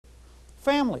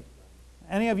Family.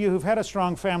 Any of you who've had a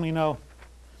strong family know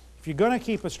if you're going to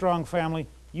keep a strong family,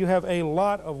 you have a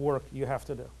lot of work you have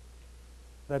to do.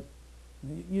 That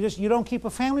you don't keep a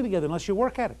family together unless you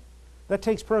work at it. That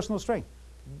takes personal strength.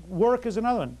 Work is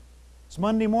another one. It's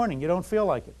Monday morning. You don't feel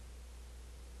like it.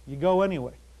 You go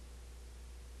anyway.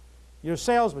 You're a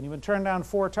salesman. You've been turned down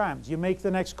 4 times. You make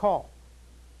the next call.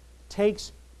 It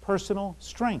takes personal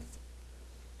strength.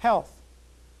 Health.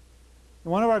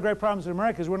 And one of our great problems in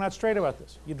America is we're not straight about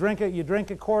this. You drink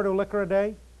a quart of liquor a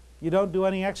day. You don't do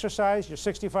any exercise. You're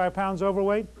 65 pounds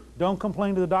overweight. Don't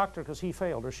complain to the doctor because he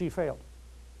failed or she failed.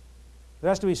 There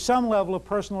has to be some level of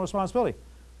personal responsibility.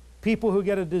 People who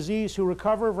get a disease who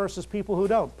recover versus people who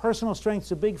don't. Personal strength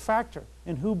is a big factor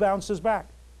in who bounces back.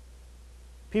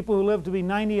 People who live to be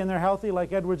 90 and they're healthy,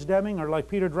 like Edwards Deming or like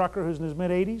Peter Drucker, who's in his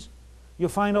mid-80s, you'll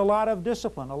find a lot of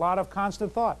discipline, a lot of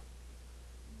constant thought.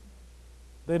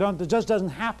 It just doesn't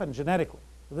happen genetically.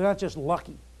 They're not just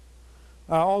lucky.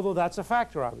 Although that's a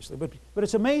factor, obviously. But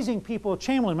it's amazing people.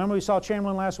 Chamberlain, remember we saw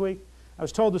Chamberlain last week? I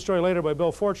was told the story later by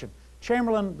Bill Fortune.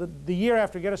 Chamberlain, the year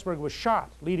after Gettysburg, was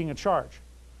shot leading a charge.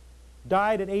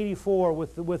 Died at 84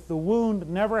 with the wound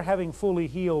never having fully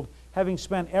healed, having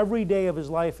spent every day of his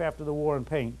life after the war in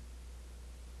pain.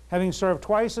 Having served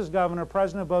twice as governor,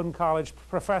 president of Bowdoin College,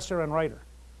 professor and writer,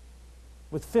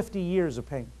 with 50 years of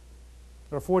pain,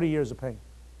 or 40 years of pain.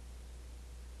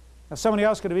 Now somebody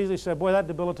else could have easily said, boy, that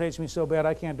debilitates me so bad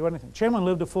I can't do anything. Chamberlain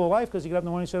lived a full life because he got up in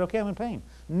the morning and said, okay, I'm in pain.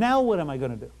 Now what am I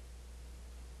going to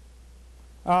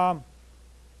do?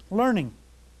 Learning.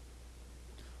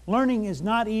 Learning is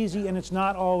not easy and it's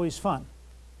not always fun.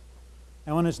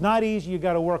 And when it's not easy, you've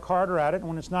got to work harder at it. And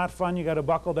when it's not fun, you've got to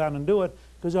buckle down and do it,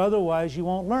 because otherwise you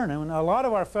won't learn. And a lot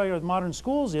of our failure with modern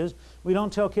schools is we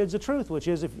don't tell kids the truth, which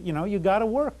is, if you got to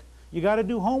work. You got to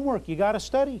do homework. You got to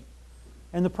study.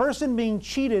 And the person being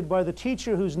cheated by the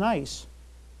teacher who's nice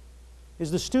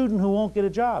is the student who won't get a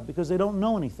job because they don't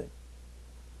know anything.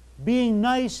 Being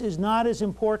nice is not as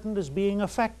important as being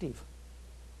effective.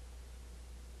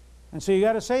 And so you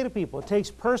got to say to people, it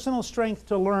takes personal strength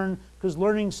to learn, because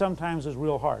learning sometimes is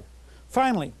real hard.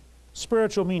 Finally,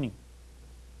 spiritual meaning.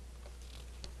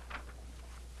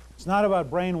 It's not about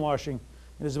brainwashing.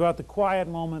 It is about the quiet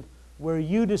moment where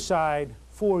you decide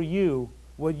for you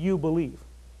what you believe.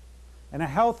 And a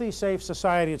healthy, safe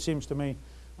society, it seems to me,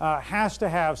 has to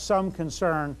have some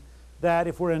concern that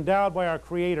if we're endowed by our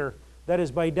Creator, that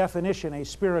is by definition a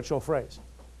spiritual phrase.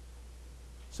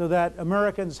 So that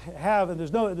Americans have, and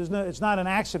it's not an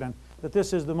accident that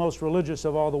this is the most religious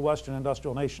of all the Western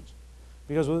industrial nations,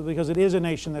 because it is a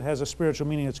nation that has a spiritual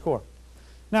meaning at its core.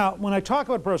 Now, when I talk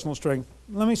about personal strength,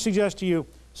 let me suggest to you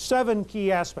 7 key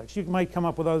aspects. You might come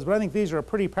up with others, but I think these are a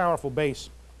pretty powerful base.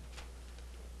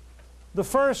 The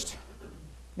first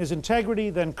is integrity,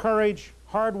 then courage,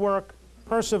 hard work,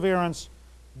 perseverance,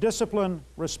 discipline,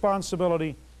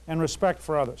 responsibility, and respect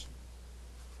for others.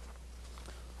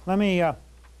 We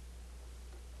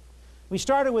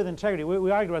started with integrity.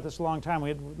 We argued about this a long time.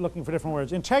 We were looking for different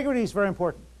words. Integrity is very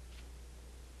important.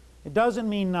 It doesn't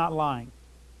mean not lying.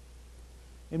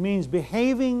 It means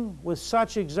behaving with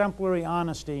such exemplary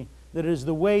honesty that it is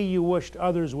the way you wished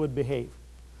others would behave.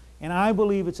 And I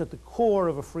believe it's at the core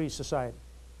of a free society.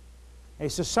 A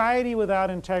society without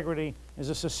integrity is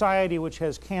a society which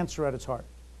has cancer at its heart.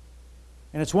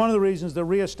 And it's one of the reasons that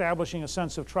reestablishing a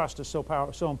sense of trust is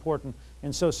so important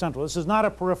and so central. This is not a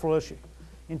peripheral issue.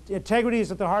 Integrity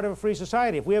is at the heart of a free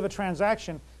society. If we have a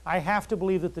transaction, I have to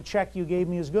believe that the check you gave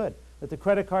me is good, that the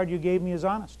credit card you gave me is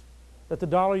honest, that the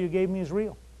dollar you gave me is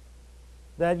real,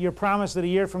 that your promise that a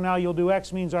year from now you'll do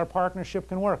X means our partnership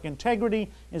can work. Integrity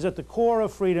is at the core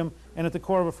of freedom and at the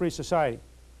core of a free society.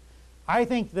 I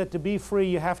think that to be free,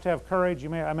 you have to have courage.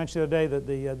 I mentioned the other day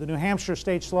that the New Hampshire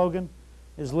state slogan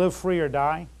is live free or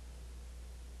die.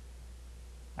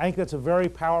 I think that's a very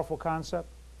powerful concept.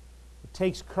 It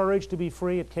takes courage to be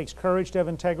free. It takes courage to have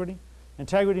integrity.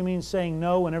 Integrity means saying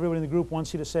no when everybody in the group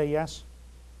wants you to say yes.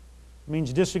 It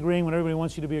means disagreeing when everybody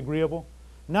wants you to be agreeable.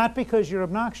 Not because you're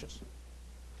obnoxious,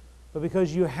 but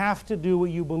because you have to do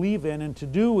what you believe in, and to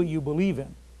do what you believe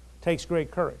in takes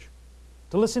great courage.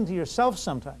 To listen to yourself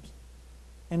sometimes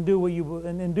and do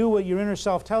what your inner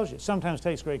self tells you sometimes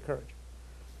takes great courage.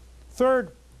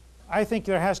 Third, I think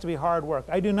there has to be hard work.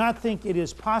 I do not think it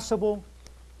is possible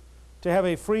to have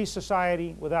a free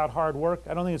society without hard work.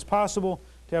 I don't think it's possible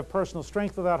to have personal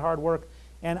strength without hard work.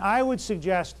 And I would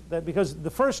suggest that, because the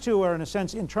first two are in a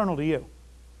sense internal to you.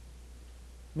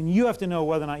 I mean, you have to know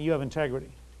whether or not you have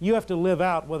integrity. You have to live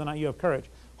out whether or not you have courage.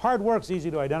 Hard work is easy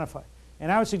to identify.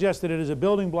 And I would suggest that it is a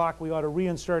building block we ought to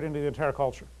reinsert into the entire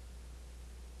culture.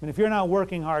 mean, if you're not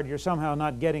working hard, you're somehow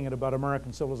not getting it about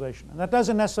American civilization. And that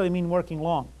doesn't necessarily mean working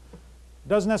long. It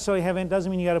doesn't necessarily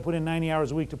doesn't mean you got to put in 90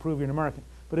 hours a week to prove you're an American.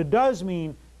 But it does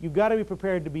mean you've got to be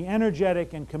prepared to be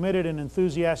energetic and committed and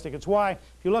enthusiastic. It's why, if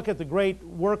you look at the great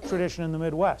work tradition in the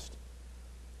Midwest,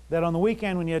 that on the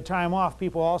weekend when you had time off,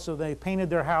 people also, they painted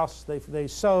their house, they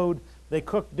sewed, they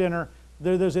cooked dinner.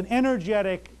 There's an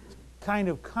energetic kind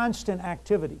of constant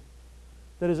activity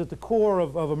that is at the core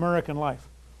of American life.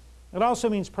 It also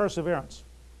means perseverance.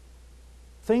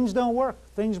 Things don't work.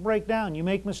 Things break down. You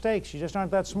make mistakes. You just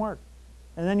aren't that smart.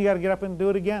 And then you got to get up and do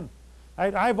it again.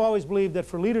 I've always believed that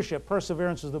for leadership,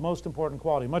 perseverance is the most important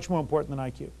quality, much more important than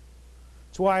IQ.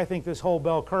 It's why I think this whole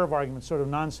bell curve argument is sort of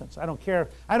nonsense. I don't care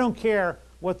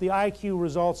what the IQ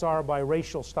results are by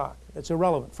racial stock. It's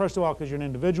irrelevant. First of all, because you're an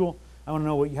individual. I want to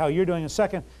know how you're doing. And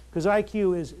second, because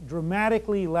IQ is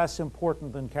dramatically less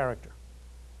important than character.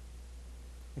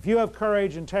 If you have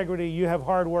courage, integrity, you have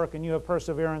hard work, and you have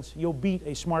perseverance, you'll beat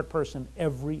a smart person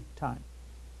every time.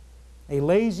 A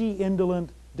lazy,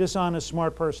 indolent, dishonest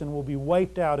smart person will be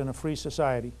wiped out in a free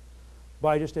society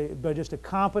by just a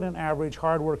competent, average,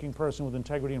 hard-working person with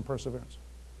integrity and perseverance.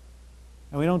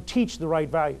 And we don't teach the right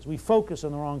values. We focus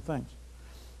on the wrong things.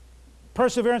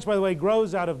 Perseverance, by the way,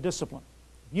 grows out of discipline.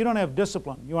 If you don't have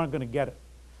discipline, you aren't going to get it.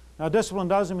 Now, discipline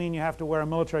doesn't mean you have to wear a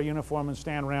military uniform and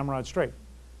stand ramrod straight.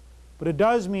 But it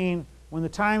does mean when the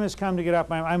time has come to get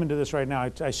up, I'm into this right now.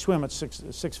 I swim at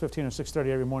 6:15 or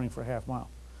 6:30 every morning for a half mile.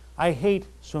 I hate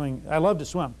swimming. I love to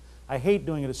swim. I hate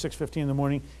doing it at 6:15 in the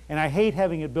morning, and I hate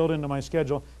having it built into my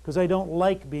schedule because I don't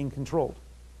like being controlled.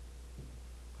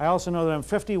 I also know that I'm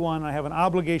 51 and I have an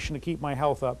obligation to keep my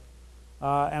health up.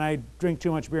 And I drink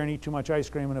too much beer and eat too much ice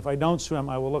cream, and if I don't swim,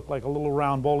 I will look like a little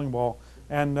round bowling ball,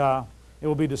 and it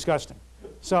will be disgusting.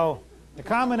 So the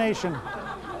combination,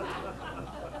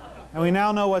 and we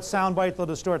now know what soundbite they'll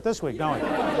distort this week, don't we?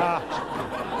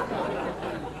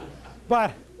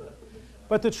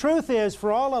 But the truth is,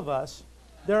 for all of us,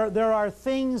 there are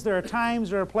things, there are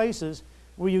times, there are places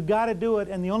where you've got to do it,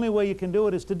 and the only way you can do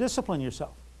it is to discipline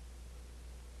yourself.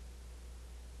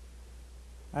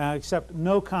 I accept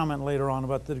no comment later on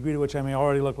about the degree to which I may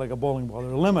already look like a bowling ball.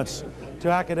 There are limits to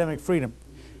academic freedom.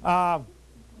 All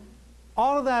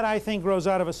of that, I think, grows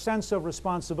out of a sense of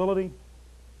responsibility.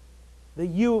 That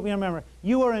you remember,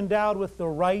 you are endowed with the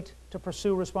right to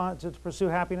pursue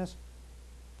happiness.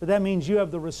 But that means you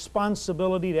have the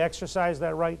responsibility to exercise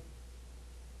that right.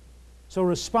 So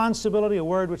responsibility, a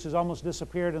word which has almost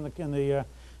disappeared in the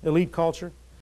elite culture.